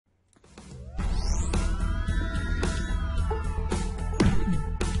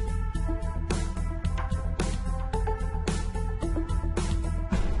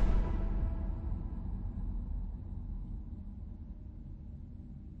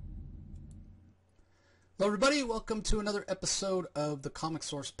Hello everybody, welcome to another episode of the Comic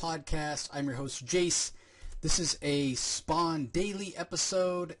Source Podcast. I'm your host Jace. This is a Spawn Daily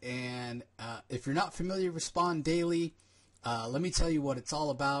episode, and if you're not familiar with Spawn Daily, let me tell you what it's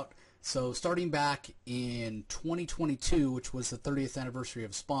all about. So starting back in 2022, which was the 30th anniversary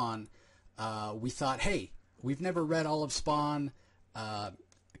of Spawn, we thought, hey, we've never read all of Spawn,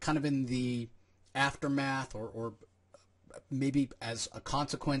 kind of in the aftermath or maybe as a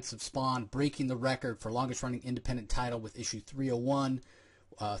consequence of Spawn breaking the record for longest running independent title with issue 301.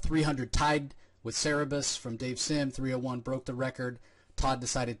 300 tied with Cerebus from Dave Sim. 301 broke the record. Todd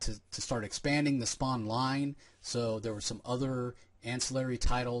decided to start expanding the Spawn line, so there were some other ancillary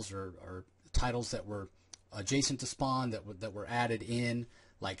titles or titles that were adjacent to Spawn that were added in,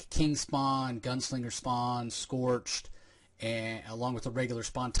 like King Spawn, Gunslinger Spawn, Scorched, and along with the regular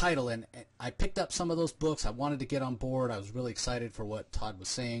Spawn title. And I picked up some of those books. I wanted to get on board. I was really excited for what Todd was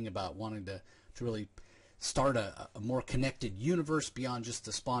saying about wanting to really start a more connected universe beyond just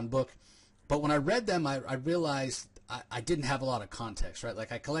the Spawn book. But when I read them, I realized I didn't have a lot of context, right?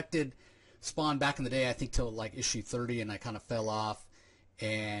 Like, I collected Spawn back in the day, I think till like issue 30, and I kind of fell off.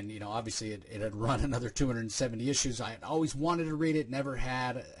 And, you know, obviously it had run another 270 issues. I had always wanted to read it, never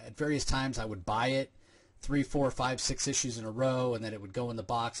had. At various times I would buy it, 3, 4, 5, 6 issues in a row, and then it would go in the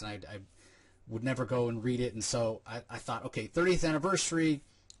box, and I would never go and read it. And so I thought, okay, 30th anniversary,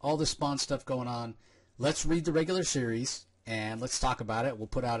 all this Spawn stuff going on, let's read the regular series, and let's talk about it. We'll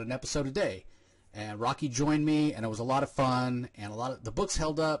put out an episode a day. And Rocky joined me, and it was a lot of fun, and the books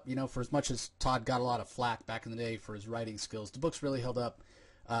held up, you know, for as much as Todd got a lot of flack back in the day for his writing skills. The books really held up.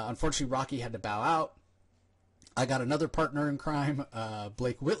 Unfortunately, Rocky had to bow out. I got another partner in crime,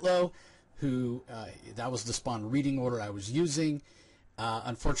 Blake Whitlow, who that was the Spawn reading order I was using.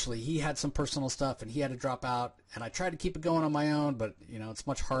 Unfortunately, he had some personal stuff, and he had to drop out, and I tried to keep it going on my own, but, you know, it's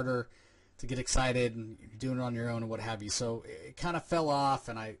much harder to get excited and doing it on your own and what have you. So it kind of fell off,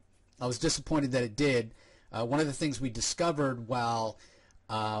 and I was disappointed that it did. One of the things we discovered while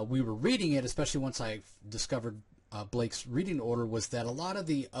we were reading it, especially once I discovered Blake's reading order, was that a lot of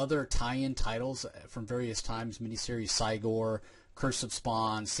the other tie-in titles from various times, miniseries Cygor, Curse of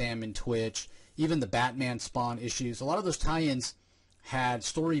Spawn, Sam and Twitch, even the Batman Spawn issues, a lot of those tie-ins had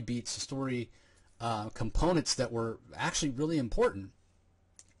story beats, story components that were actually really important.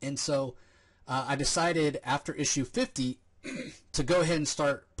 And so I decided after issue 50 to go ahead and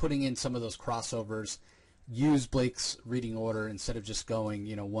start putting in some of those crossovers, use Blake's reading order instead of just going,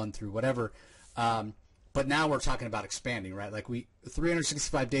 you know, one through whatever. But now we're talking about expanding, right? Like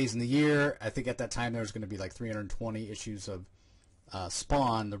 365 days in the year. I think at that time there was going to be like 320 issues of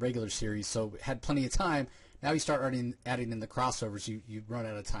Spawn, the regular series, so had plenty of time. Now you start adding in the crossovers, you run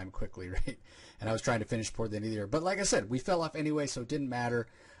out of time quickly, right? And I was trying to finish toward the end of the year. But like I said, we fell off anyway, so it didn't matter.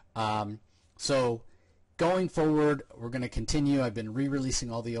 So going forward, we're going to continue. I've been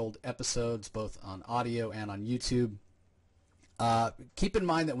re-releasing all the old episodes, both on audio and on YouTube. Keep in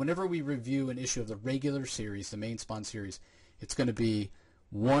mind that whenever we review an issue of the regular series, the main Spawn series, it's going to be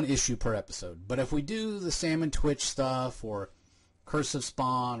one issue per episode. But if we do the Sam and Twitch stuff or Curse of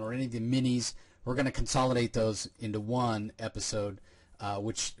Spawn or any of the minis, we're going to consolidate those into one episode,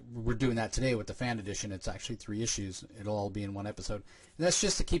 which we're doing that today with the fan edition. It's actually 3 issues. It'll all be in one episode. And that's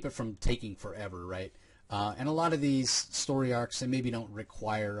just to keep it from taking forever, right? And a lot of these story arcs, they maybe don't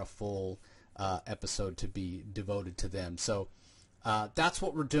require a full episode to be devoted to them. So that's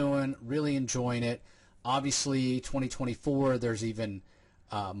what we're doing. Really enjoying it. Obviously, 2024, there's even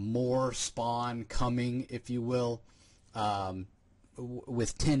more Spawn coming, if you will,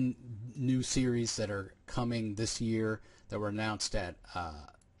 with 10 new series that are coming this year that were announced at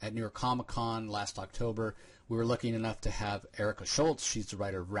New York Comic Con last October. We were lucky enough to have Erica Schultz. She's the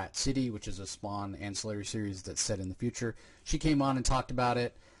writer of Rat City, which is a Spawn ancillary series that's set in the future. She came on and talked about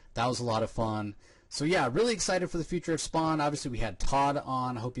it. That was a lot of fun. So yeah, really excited for the future of Spawn. Obviously, we had Todd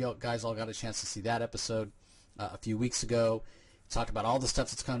on. I hope you guys all got a chance to see that episode a few weeks ago. Talked about all the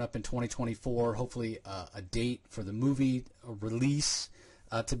stuff that's coming up in 2024. Hopefully a date for the movie release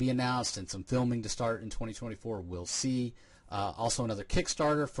to be announced and some filming to start in 2024. We'll see. Also another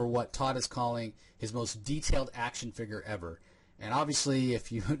Kickstarter for what Todd is calling his most detailed action figure ever. And obviously,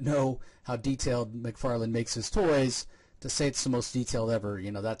 if you know how detailed McFarlane makes his toys, to say it's the most detailed ever,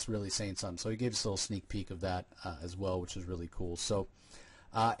 you know, that's really saying something. So he gave us a little sneak peek of that as well, which is really cool. So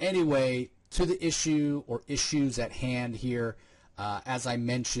anyway, to the issue or issues at hand here. As I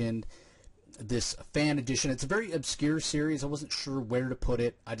mentioned, this fan edition, it's a very obscure series. I wasn't sure where to put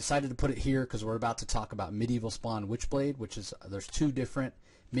it. I decided to put it here because we're about to talk about Medieval Spawn Witchblade, which is, there's 2 different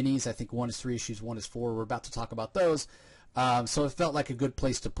minis. I think one is 3 issues, one is 4. We're about to talk about those. So it felt like a good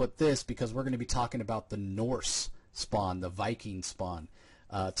place to put this because we're going to be talking about the Norse Spawn, the Viking Spawn,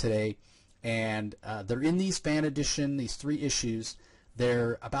 today. And they're in these fan edition, these 3 issues.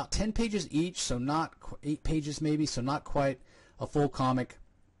 They're about 10 pages each, so not 8 pages maybe, so not quite a full comic.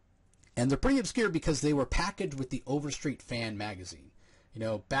 And they're pretty obscure because they were packaged with the Overstreet Fan magazine. You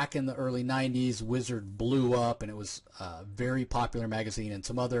know, back in the early 90s, Wizard blew up, and it was a very popular magazine, and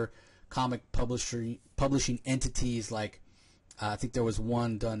some other comic publishing entities like I think there was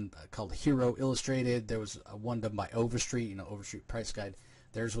one done called Hero Illustrated. There was one done by Overstreet, you know, Overstreet Price Guide.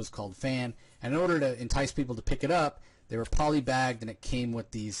 Theirs was called Fan. And in order to entice people to pick it up, they were polybagged, and it came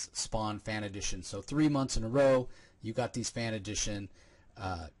with these Spawn fan editions. So 3 months in a row, you got these fan edition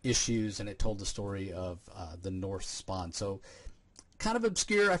issues, and it told the story of the Norse Spawn. So kind of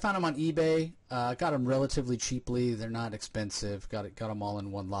obscure. I found them on eBay. Got them relatively cheaply. They're not expensive. Got them all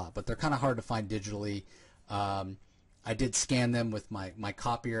in one lot, but they're kind of hard to find digitally. I did scan them with my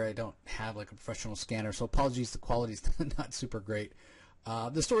copier. I don't have like a professional scanner, so apologies. The quality's not super great.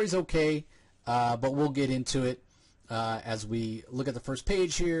 The story's okay, but we'll get into it as we look at the first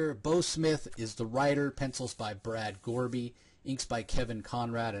page here. Beau Smith is the writer. Pencils by Brad Girby. Inks by Kevin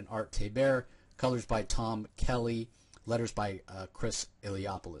Conrad and Art Thibert. Colors by Tom Kelly. Letters by Chris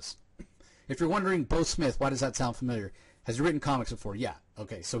Eliopoulos. If you're wondering, Beau Smith, why does that sound familiar? Has he written comics before? Yeah.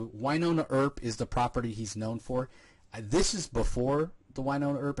 Okay, so Wynonna Earp is the property he's known for. This is before the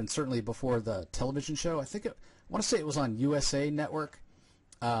Wynonna Earp and certainly before the television show. I want to say it was on USA Network.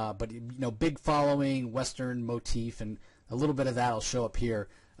 But, you know, big following, Western motif, and a little bit of that will show up here.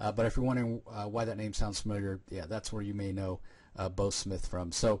 But if you're wondering why that name sounds familiar, yeah, that's where you may know Beau Smith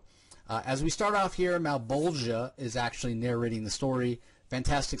from. So as we start off here, Malbolgia is actually narrating the story.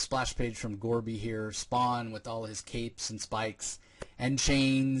 Fantastic splash page from Girby here. Spawn with all his capes and spikes and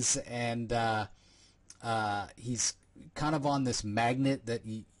chains, and he's kind of on this magnet that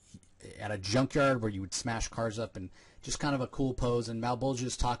at a junkyard where you would smash cars up, and just kind of a cool pose. And Malbolgia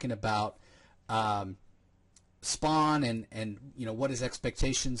is talking about Spawn and you know what his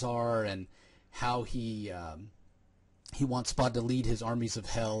expectations are and how he wants Spawn to lead his armies of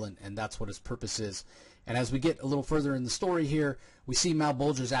hell, and that's what his purpose is. And as we get a little further in the story here, we see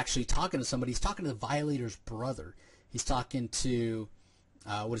Malbolgia is actually talking to somebody. He's talking to the Violator's brother. He's talking to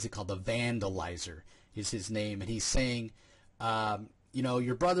what is it called? The Vandalizer is his name, and he's saying, you know,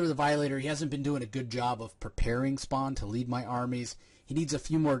 your brother, the Violator, he hasn't been doing a good job of preparing Spawn to lead my armies. He needs a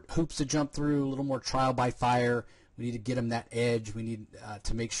few more hoops to jump through, a little more trial by fire. We need to get him that edge. We need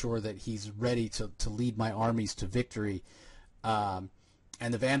to make sure that he's ready to lead my armies to victory. And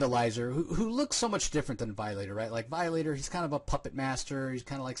the Vandalizer, who looks so much different than Violator, right? Like Violator, he's kind of a puppet master. He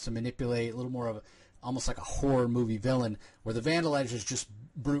kind of likes to manipulate, a little more of almost like a horror movie villain, where the Vandalizer is just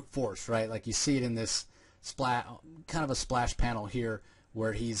brute force, right? Like you see it in this kind of a splash panel here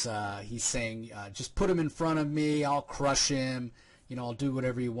where he's saying, just put him in front of me, I'll crush him, you know, I'll do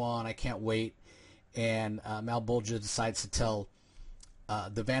whatever you want, I can't wait. And Malbolgia decides to tell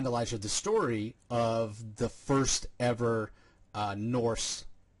the Vandalizer the story of the first ever Norse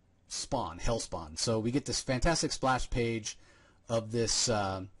Spawn, Hellspawn. So we get this fantastic splash page of this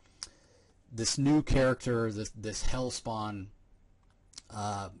this new character, this Hellspawn,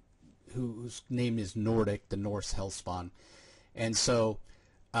 whose name is Nordik, the Norse Hellspawn. And so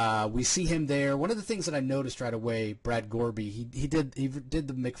we see him there. One of the things that I noticed right away, Brad Girby, he did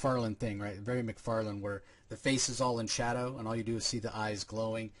the McFarlane thing, right? Very McFarlane, where the face is all in shadow and all you do is see the eyes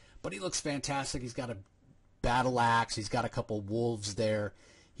glowing. But he looks fantastic. He's got a battle axe. He's got a couple wolves there.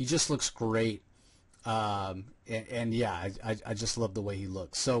 He just looks great. And yeah, I just love the way he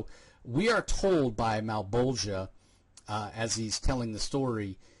looks. So we are told by Malbolgia, as he's telling the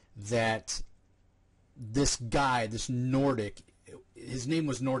story, that this guy, this Nordik, his name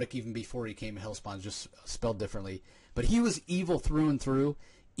was Nordik even before he came Hellspawn, just spelled differently. But he was evil through and through,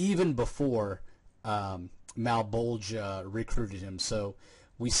 even before Malbolgia recruited him. So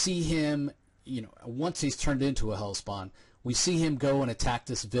we see him, you know, once he's turned into a Hellspawn, we see him go and attack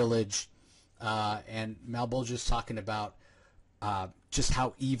this village, and Malbolgia's talking about just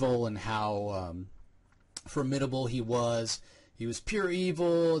how evil and how formidable he was. He was pure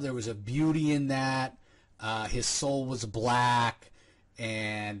evil. There was a beauty in that. His soul was black,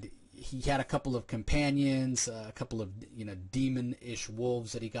 and he had a couple of companions, a couple of, you know, demon-ish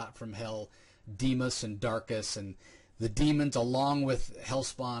wolves that he got from hell, Demas and Darkus, and the demons, along with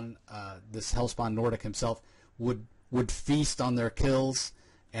Hellspawn, this Hellspawn Nordik himself, would feast on their kills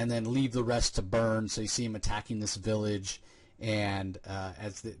and then leave the rest to burn. So you see him attacking this village, and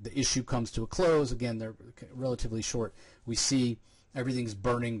as the issue comes to a close, again, they're relatively short, we see everything's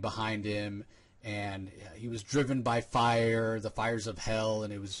burning behind him, and he was driven by fire, the fires of hell,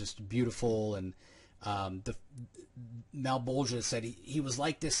 and it was just beautiful. And Malbolgia said he was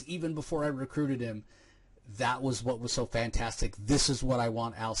like this even before I recruited him. That was what was so fantastic. This is what I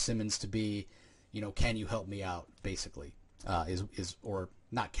want Al Simmons to be. You know, can you help me out? Basically, or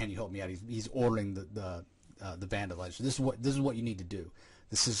not? Can you help me out? He's ordering the vandalizer. This is what you need to do.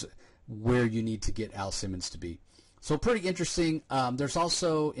 This is where you need to get Al Simmons to be. So pretty interesting. There's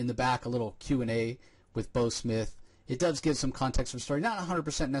also in the back a little Q&A with Beau Smith. It does give some context to the story. Not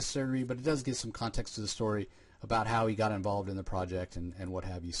 100% necessary, but it does give some context to the story about how he got involved in the project and what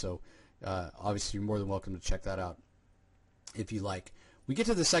have you. So obviously you're more than welcome to check that out if you like. We get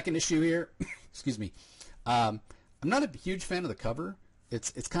to the second issue here. Excuse me. I'm not a huge fan of the cover.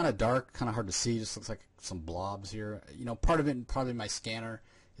 It's kind of dark, kind of hard to see. Just looks like some blobs here. You know, part of it, probably my scanner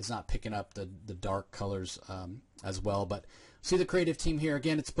is not picking up the dark colors as well. But see the creative team here.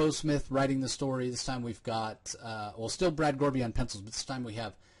 Again, it's Beau Smith writing the story. This time we've got, well, still Brad Girby on pencils, but this time we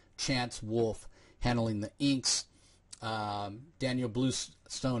have Chance Wolfe handling the inks. Daniel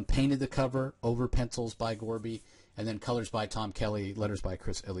Bluestone painted the cover over pencils by Girby, and then colors by Tom Kelly, letters by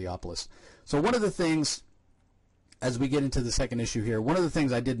Chris Eliopoulos. So one of the things, as we get into the second issue here, one of the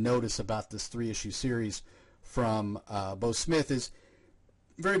things I did notice about this 3-issue series from Beau Smith is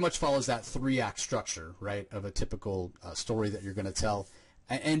very much follows that 3-act structure, right, of a typical story that you're going to tell,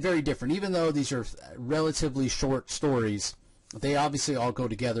 and very different. Even though these are relatively short stories, they obviously all go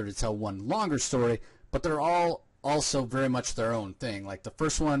together to tell one longer story, but they're all also very much their own thing. Like the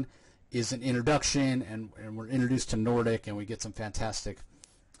first one is an introduction, and we're introduced to Nordik, and we get some fantastic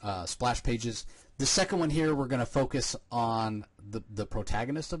splash pages. The second one here, we're going to focus on the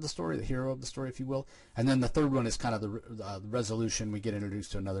protagonist of the story, the hero of the story, if you will. And then the third one is kind of the resolution. We get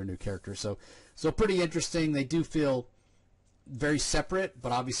introduced to another new character. So pretty interesting. They do feel very separate,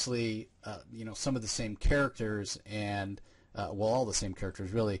 but obviously, you know, some of the same characters and, well, all the same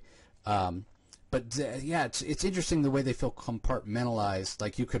characters, really. Yeah, it's interesting the way they feel compartmentalized.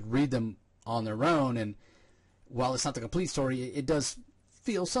 Like you could read them on their own, and while it's not the complete story, it does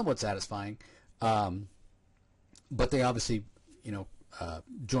feel somewhat satisfying. But they obviously, you know,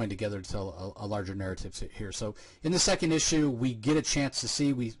 join together to tell a larger narrative here. So in the second issue, we get a chance to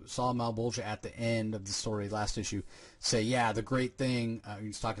see, we saw Malbolgia at the end of the story last issue say, yeah, the great thing,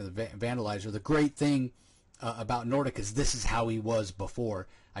 he's talking to the Vandalizer, the great thing about Nordik is this is how he was before.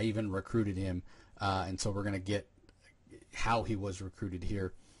 I even recruited him. And so we're going to get how he was recruited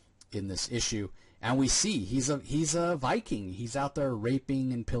here in this issue. And we see he's a Viking. He's out there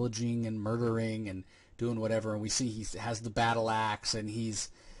raping and pillaging and murdering and doing whatever. And we see he has the battle axe, and he's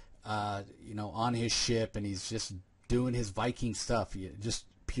you know, on his ship, and he's just doing his Viking stuff. Just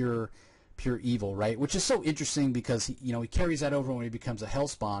pure evil, right? Which is so interesting because you know, he carries that over when he becomes a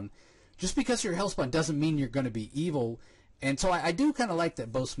hellspawn. Just because you're a hellspawn doesn't mean you're going to be evil. And so I do kind of like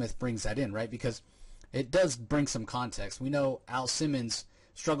that Beau Smith brings that in, right? Because it does bring some context. We know Al Simmons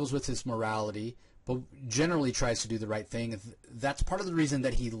struggles with his morality, but generally tries to do the right thing. That's part of the reason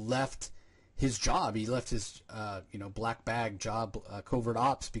that he left his job. He left his you know, black bag job, covert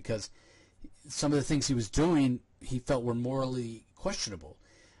ops, because some of the things he was doing he felt were morally questionable.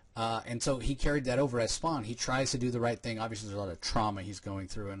 And so he carried that over as Spawn. He tries to do the right thing. Obviously, there's a lot of trauma he's going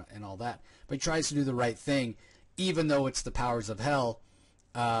through and all that. But he tries to do the right thing, even though it's the powers of hell.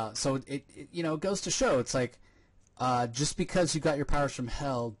 So it you know, it goes to show, it's like, just because you got your powers from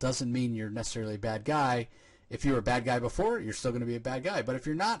hell doesn't mean you're necessarily a bad guy. If you were a bad guy before, you're still going to be a bad guy. But if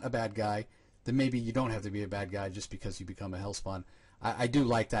you're not a bad guy, then maybe you don't have to be a bad guy just because you become a hellspawn. I do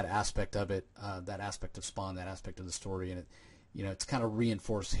like that aspect of it, that aspect of Spawn, that aspect of the story, and it, you know, it's kind of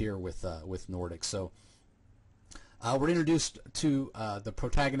reinforced here with Nordik. So we're introduced to the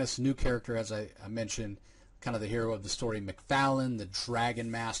protagonist, new character, as I mentioned, kind of the hero of the story, McFarlane, the Dragon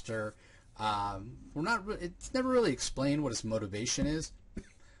Master. It's never really explained what his motivation is,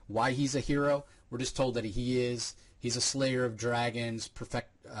 why he's a hero. We're just told that he's a slayer of dragons,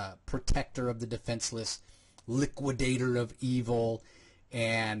 protector of the defenseless, liquidator of evil,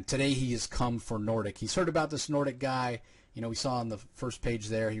 and today he has come for Nordik. He's heard about this Nordik guy. You know, we saw on the first page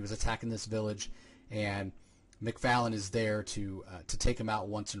there, he was attacking this village, and McFarlane is there to take him out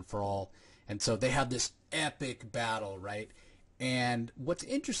once and for all. And so they have this epic battle, right? And what's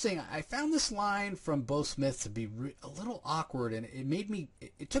interesting, I found this line from Beau Smith to be a little awkward, and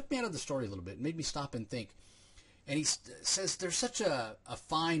it took me out of the story a little bit. It made me stop and think. And he says there's such a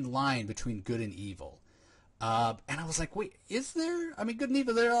fine line between good and evil. And I was like, wait, is there? I mean, good and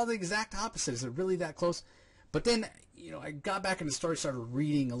evil, they're all the exact opposite. Is it really that close? But then, you know, I got back in the story, started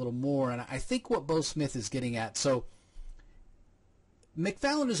reading a little more, and I think what Beau Smith is getting at, so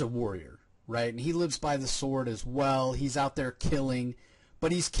McFarlane is a warrior, right? And he lives by the sword as well. He's out there killing,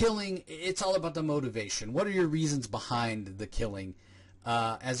 but he's killing. It's all about the motivation. What are your reasons behind the killing?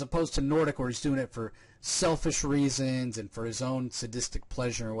 As opposed to Nordik, where he's doing it for selfish reasons and for his own sadistic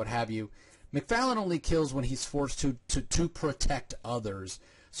pleasure or what have you. McFarlane only kills when he's forced to protect others.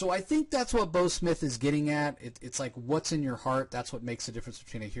 So I think that's what Beau Smith is getting at. It's like, what's in your heart? That's what makes the difference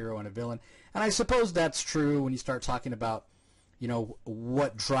between a hero and a villain. And I suppose that's true when you start talking about, you know,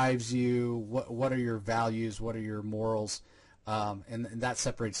 what drives you, what are your values, what are your morals, and that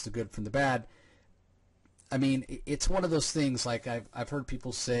separates the good from the bad. I mean, it's one of those things, like I've heard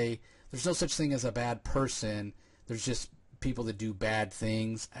people say, there's no such thing as a bad person. There's just people that do bad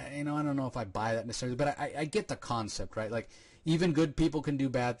things. I don't know if I buy that necessarily, but I get the concept, right? Like, even good people can do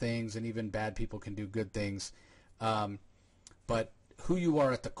bad things, and even bad people can do good things. But who you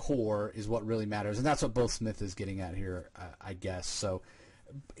are at the core is what really matters, and that's what Beau Smith is getting at here, I guess. So,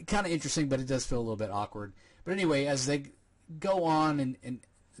 kind of interesting, but it does feel a little bit awkward. But anyway, as they go on, and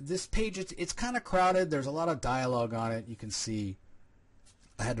this page, it's kind of crowded. There's a lot of dialogue on it. You can see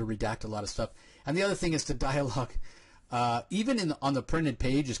I had to redact a lot of stuff. And the other thing is the dialogue, even on the printed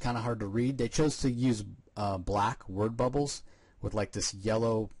page, is kind of hard to read. They chose to use black word bubbles with like this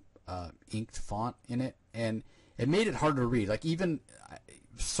yellow inked font in it, and it made it hard to read. Like, even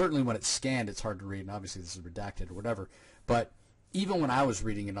certainly when it's scanned, it's hard to read, and obviously this is redacted or whatever. But even when I was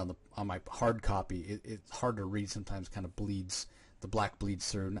reading it on my hard copy, it's hard to read. Sometimes kind of bleeds. The black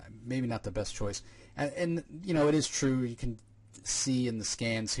bleeds through. Maybe not the best choice. And you know, it is true. You can see in the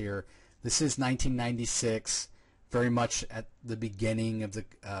scans here, this is 1996, very much at the beginning of the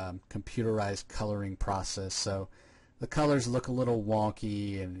computerized coloring process. So the colors look a little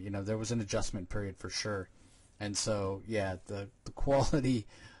wonky, and you know, there was an adjustment period for sure. And so, yeah, the quality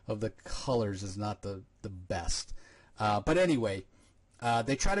of the colors is not the best. But anyway,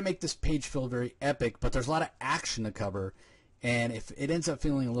 they try to make this page feel very epic, but there's a lot of action to cover, and if it ends up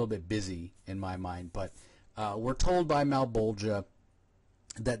feeling a little bit busy in my mind. But we're told by Malbolgia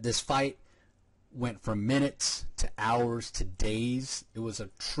that this fight went from minutes to hours to days. It was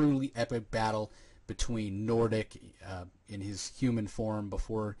a truly epic battle between Nordik in his human form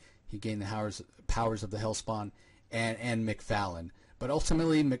before he gained the powers of the hellspawn, and McFarlane. But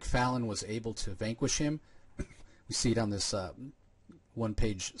ultimately, McFarlane was able to vanquish him. We see it on this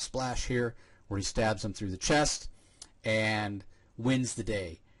one-page splash here, where he stabs him through the chest and wins the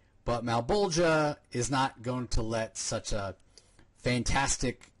day. But Malbolgia is not going to let such a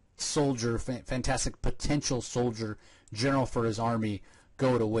fantastic soldier, fantastic potential soldier, general for his army,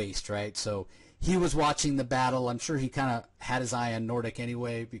 go to waste, right? So he was watching the battle. I'm sure he kind of had his eye on Nordik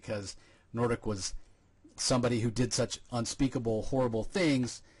anyway, because Nordik was somebody who did such unspeakable, horrible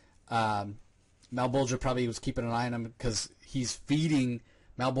things. Malbolgia probably was keeping an eye on him because he's feeding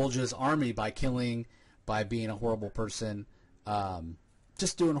Malbolgia's army by killing, by being a horrible person,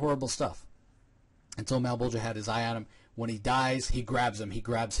 just doing horrible stuff. Until Malbolgia had his eye on him. When he dies, he grabs him. He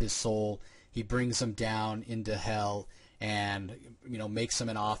grabs his soul. He brings him down into hell, and makes him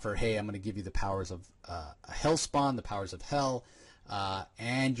an offer. Hey, I'm going to give you the powers of a hellspawn, the powers of hell,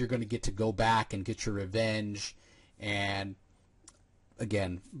 and you're going to get to go back and get your revenge. And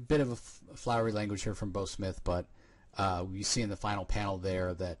again, bit of a flowery language here from Beau Smith, but we see in the final panel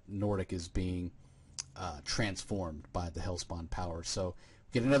there that Nordik is being transformed by the hellspawn power. So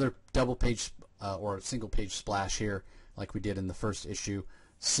we get another double page or a single page splash here, like we did in the first issue,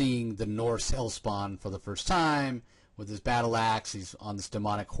 seeing the Norse hellspawn for the first time with his battle axe. He's on this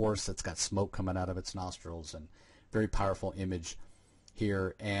demonic horse that's got smoke coming out of its nostrils, and very powerful image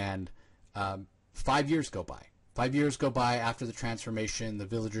here. And 5 years go by. 5 years go by after the transformation. The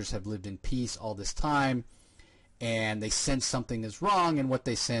villagers have lived in peace all this time, and they sense something is wrong, and what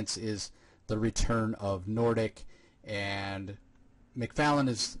they sense is the return of Nordik. And McFarlane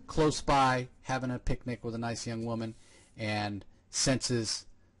is close by, having a picnic with a nice young woman, and senses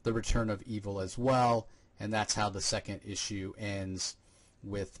the return of evil as well. And that's how the second issue ends,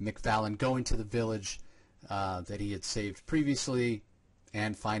 with McFarlane going to the village that he had saved previously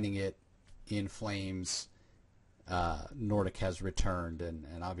and finding it in flames. Nordik has returned,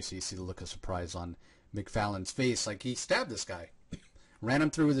 and obviously you see the look of surprise on McFarlane's face, like he stabbed this guy, ran him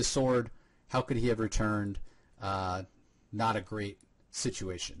through with his sword. How could he have returned? Not a great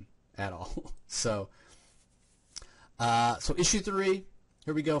situation at all. So issue 3,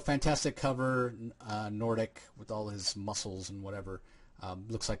 here we go. Fantastic cover. Nordik with all his muscles and whatever.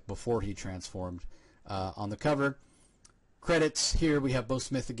 Looks like before he transformed on the cover. Credits here. We have Beau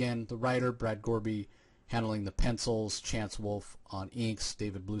Smith again, the writer. Brad Girby handling the pencils. Chance Wolfe on inks.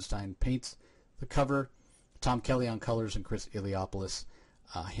 David Bluestein paints the cover. Tom Kelly on colors, and Chris Eliopoulos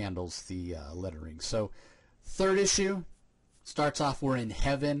handles the lettering. So third issue starts off, we're in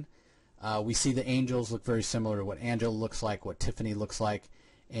heaven. We see the angels look very similar to what Angela looks like, what Tiffany looks like,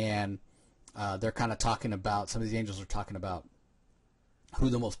 and they're kind of talking about, some of these angels are talking about who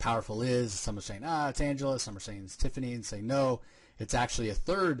the most powerful is. Some are saying, it's Angela. Some are saying it's Tiffany, and saying, no, it's actually a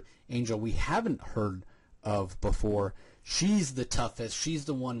third angel we haven't heard of before. She's the toughest. She's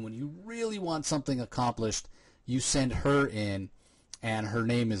the one, when you really want something accomplished, you send her in, and her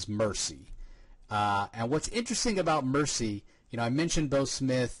name is Mercy. And what's interesting about Mercy, I mentioned Beau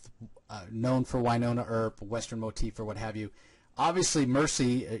Smith, known for Winona Earp, Western motif, or what have you. Obviously,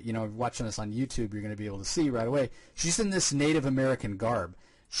 Mercy, if you're watching us on YouTube, you're going to be able to see right away. She's in this Native American garb.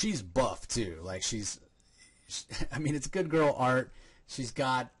 She's buff, too. Like, it's good girl art. She's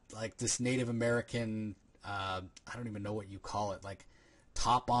got, like, this Native American, I don't even know what you call it, like,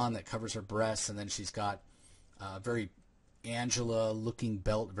 top on that covers her breasts, and then she's got a very Angela-looking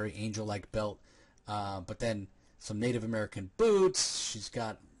belt, very angel-like belt, but then some Native American boots. She's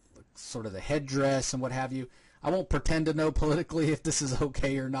got sort of the headdress and what have you. I won't pretend to know politically if this is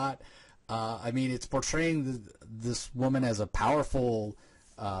okay or not. It's portraying this woman as a powerful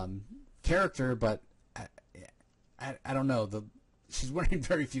character, but I don't know. She's wearing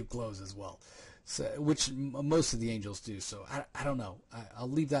very few clothes as well, so, which most of the angels do. So I don't know. I'll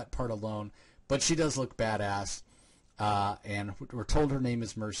leave that part alone. But she does look badass, and we're told her name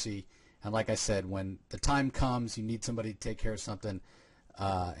is Mercy. And like I said, when the time comes, you need somebody to take care of something,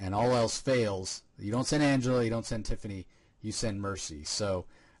 and all else fails, you don't send Angela, you don't send Tiffany, you send Mercy. So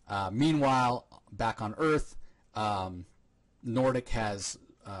meanwhile, back on Earth, Nordik has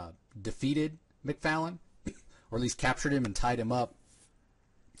defeated McFarlane, or at least captured him and tied him up.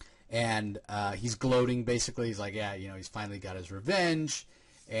 And he's gloating, basically. He's like, yeah, he's finally got his revenge.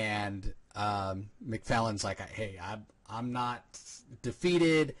 And McFarlane's like, hey, I'm not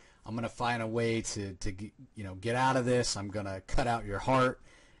defeated. I'm going to find a way to get out of this. I'm going to cut out your heart.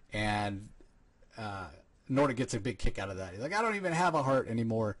 And Nordik gets a big kick out of that. He's like, I don't even have a heart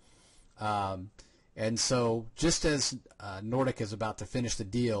anymore. And so just as Nordik is about to finish the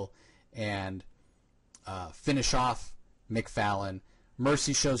deal and finish off McFarlane,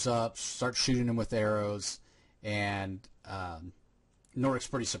 Mercy shows up, starts shooting him with arrows, and Nordik's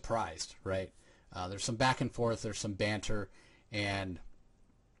pretty surprised, right? There's some back and forth, there's some banter, and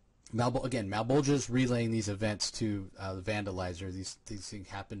Malebolgia's relaying these events to the Vandalizer. These things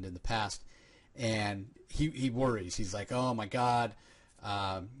happened in the past, and he worries. He's like, oh my God,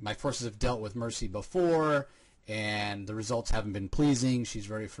 my forces have dealt with Mercy before, and the results haven't been pleasing. She's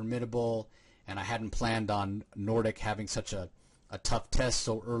very formidable, and I hadn't planned on Nordik having such a tough test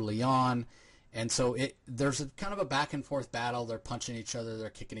so early on. And so there's kind of a back and forth battle. They're punching each other, they're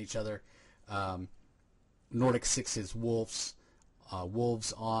kicking each other. Nordik sicks his wolves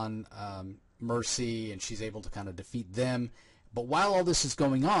on Mercy, and she's able to kind of defeat them. But while all this is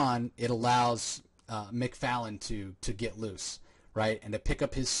going on, it allows McFarlane to get loose, right, and to pick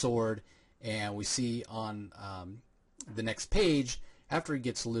up his sword. And we see on the next page, after he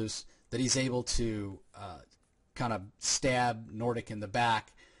gets loose, that he's able to kind of stab Nordik in the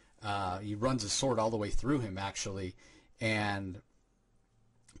back. He runs his sword all the way through him, actually, and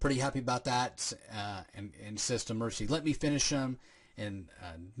pretty happy about that, and says to Mercy, let me finish him. And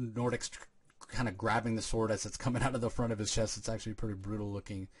Nordik's kind of grabbing the sword as it's coming out of the front of his chest. It's actually a pretty brutal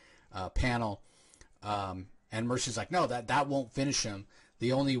looking panel. And Mercy's like, no, that won't finish him.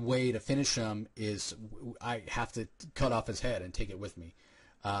 The only way to finish him is I have to cut off his head and take it with me.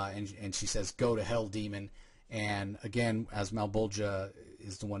 And she says, go to hell, demon. And again, as Malebolgia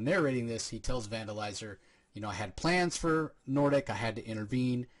is the one narrating this, he tells Vandalizer, I had plans for Nordik. I had to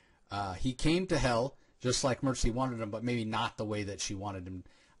intervene. He came to hell just like Mercy wanted him, but maybe not the way that she wanted him.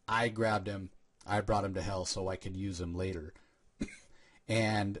 I grabbed him. I brought him to hell so I could use him later.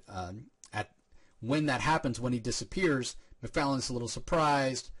 And when that happens, when he disappears, McFarlane's a little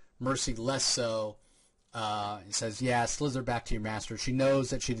surprised. Mercy less so. He says, yeah, slither back to your master. She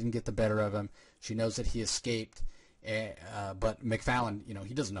knows that she didn't get the better of him. She knows that he escaped. But McFarlane,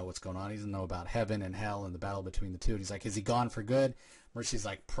 he doesn't know what's going on. He doesn't know about heaven and hell and the battle between the two. And he's like, is he gone for good? Mercy's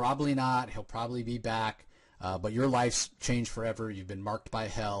like, probably not. He'll probably be back. But your life's changed forever. You've been marked by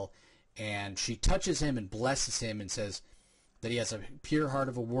hell. And she touches him and blesses him and says that he has a pure heart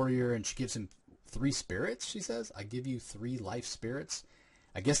of a warrior. And she gives him 3 spirits, she says. I give you 3 life spirits.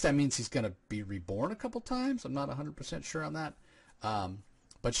 I guess that means he's going to be reborn a couple times. I'm not 100% sure on that.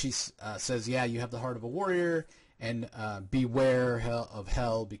 But she says, yeah, you have the heart of a warrior, and beware of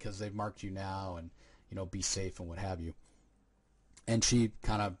hell because they've marked you now, and, be safe and what have you. And she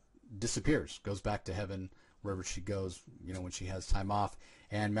kind of disappears, goes back to heaven wherever she goes, when she has time off.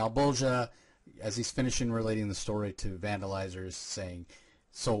 And Malbolgia, as he's finishing relating the story to Vandalizers, saying,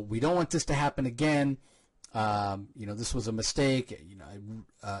 so we don't want this to happen again. This was a mistake.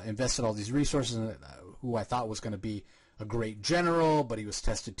 I invested all these resources in who I thought was going to be a great general, but he was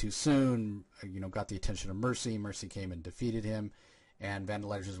tested too soon. Got the attention of Mercy. Mercy came and defeated him. And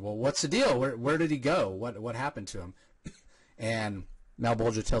Vandalizer says, well, what's the deal? Where did he go? What happened to him? And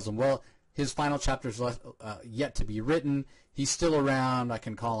Malbolgia tells him, well, his final chapter's yet to be written. He's still around. I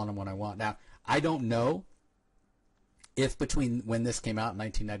can call on him when I want. Now, I don't know if between when this came out in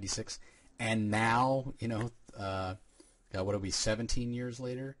 1996 and now, what are we, 17 years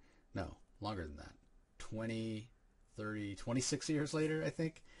later? No, longer than that. 20, 30, 26 years later, I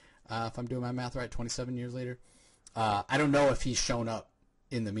think, if I'm doing my math right, 27 years later. I don't know if he's shown up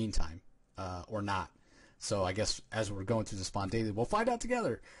in the meantime or not. So I guess as we're going through the Spawn Daily, we'll find out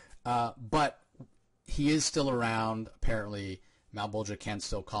together. But he is still around. Apparently, Malbolgia can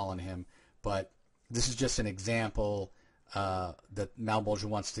still call on him. But this is just an example that Malbolgia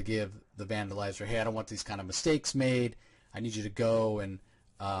wants to give the Vandalizer. Hey, I don't want these kind of mistakes made. I need you to go and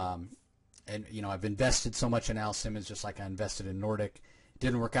I've invested so much in Al Simmons, just like I invested in Nordik. It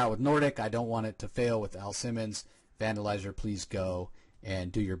didn't work out with Nordik. I don't want it to fail with Al Simmons. Vandalizer, please go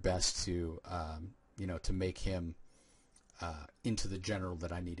and do your best to to make him into the general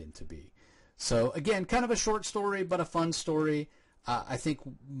that I need him to be. So again, kind of a short story, but a fun story. I think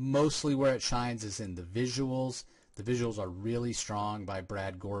mostly where it shines is in the visuals. The visuals are really strong by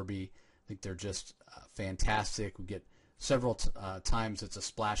Brad Girby. I think they're just fantastic. We get several times it's a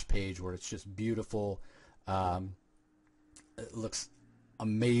splash page where it's just beautiful. It looks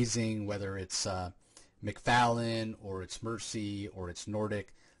amazing, whether it's McFarlane or it's Mercy or it's Nordik.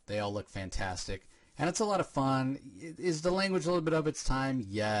 They all look fantastic. And it's a lot of fun. Is the language a little bit of its time?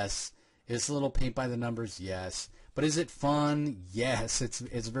 Yes. Is a little paint by the numbers? Yes. But is it fun? Yes. It's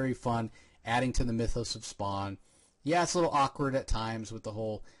very fun, adding to the mythos of Spawn. Yeah, it's a little awkward at times with the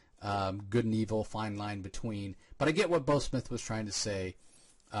whole good and evil, fine line between. But I get what Beau Smith was trying to say.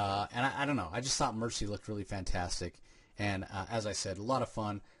 And I don't know. I just thought Mercy looked really fantastic. And as I said, a lot of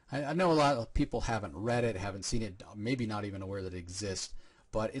fun. I know a lot of people haven't read it, haven't seen it, maybe not even aware that it exists.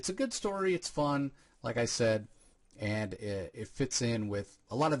 But it's a good story. It's fun, like I said. And it fits in with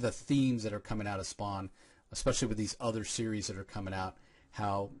a lot of the themes that are coming out of Spawn, especially with these other series that are coming out.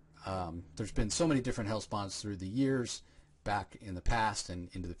 How there's been so many different hellspawns through the years, back in the past and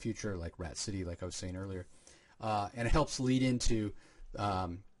into the future, like Rat City, like I was saying earlier. And it helps lead into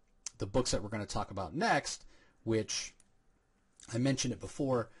the books that we're going to talk about next, which I mentioned it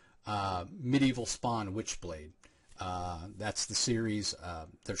before, Medieval Spawn Witchblade. That's the series.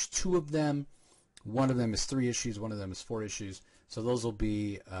 There's 2 of them. One of them is 3 issues. One of them is 4 issues. So those will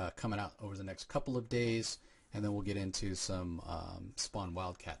be coming out over the next couple of days, and then we'll get into some Spawn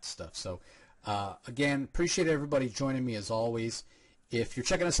Wildcat stuff. So again, appreciate everybody joining me as always. If you're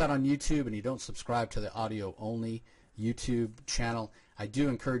checking us out on YouTube and you don't subscribe to the audio-only YouTube channel, I do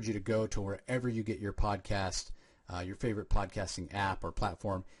encourage you to go to wherever you get your podcast, your favorite podcasting app or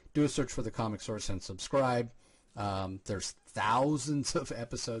platform. Do a search for The Comic Source and subscribe. There's thousands of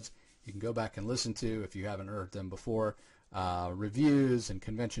episodes you can go back and listen to if you haven't heard them before. Reviews and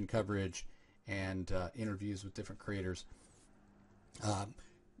convention coverage and interviews with different creators.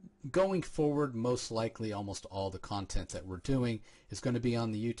 Going forward, most likely almost all the content that we're doing is going to be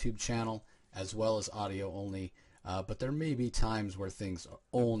on the YouTube channel as well as audio only. But there may be times where things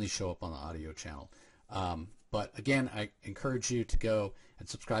only show up on the audio channel. But again, I encourage you to go and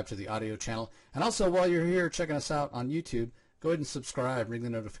subscribe to the audio channel. And also, while you're here checking us out on YouTube, go ahead and subscribe, ring the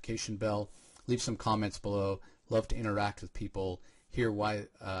notification bell, leave some comments below. Love to interact with people, hear why,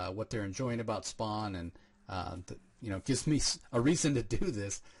 what they're enjoying about Spawn, and gives me a reason to do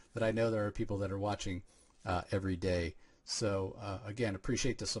this, that I know there are people that are watching every day. So again,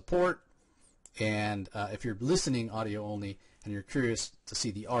 appreciate the support. And if you're listening audio only and you're curious to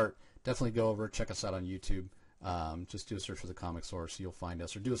see the art, definitely go over, check us out on YouTube. Just do a search for The Comic Source, you'll find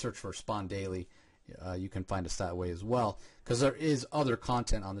us, or do a search for Spawn Daily. You can find us that way as well, because there is other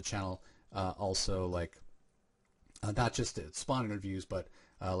content on the channel also, like not just Spawn interviews, but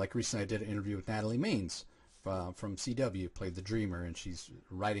like recently I did an interview with Natalie Maines from CW, played the Dreamer, and she's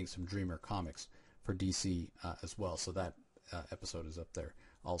writing some Dreamer comics for DC as well. So that episode is up there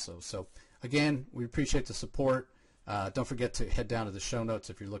also. So again, we appreciate the support. Don't forget to head down to the show notes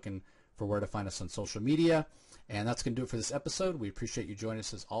if you're looking for where to find us on social media. And that's going to do it for this episode. We appreciate you joining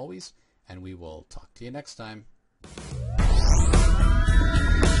us as always, and we will talk to you next time.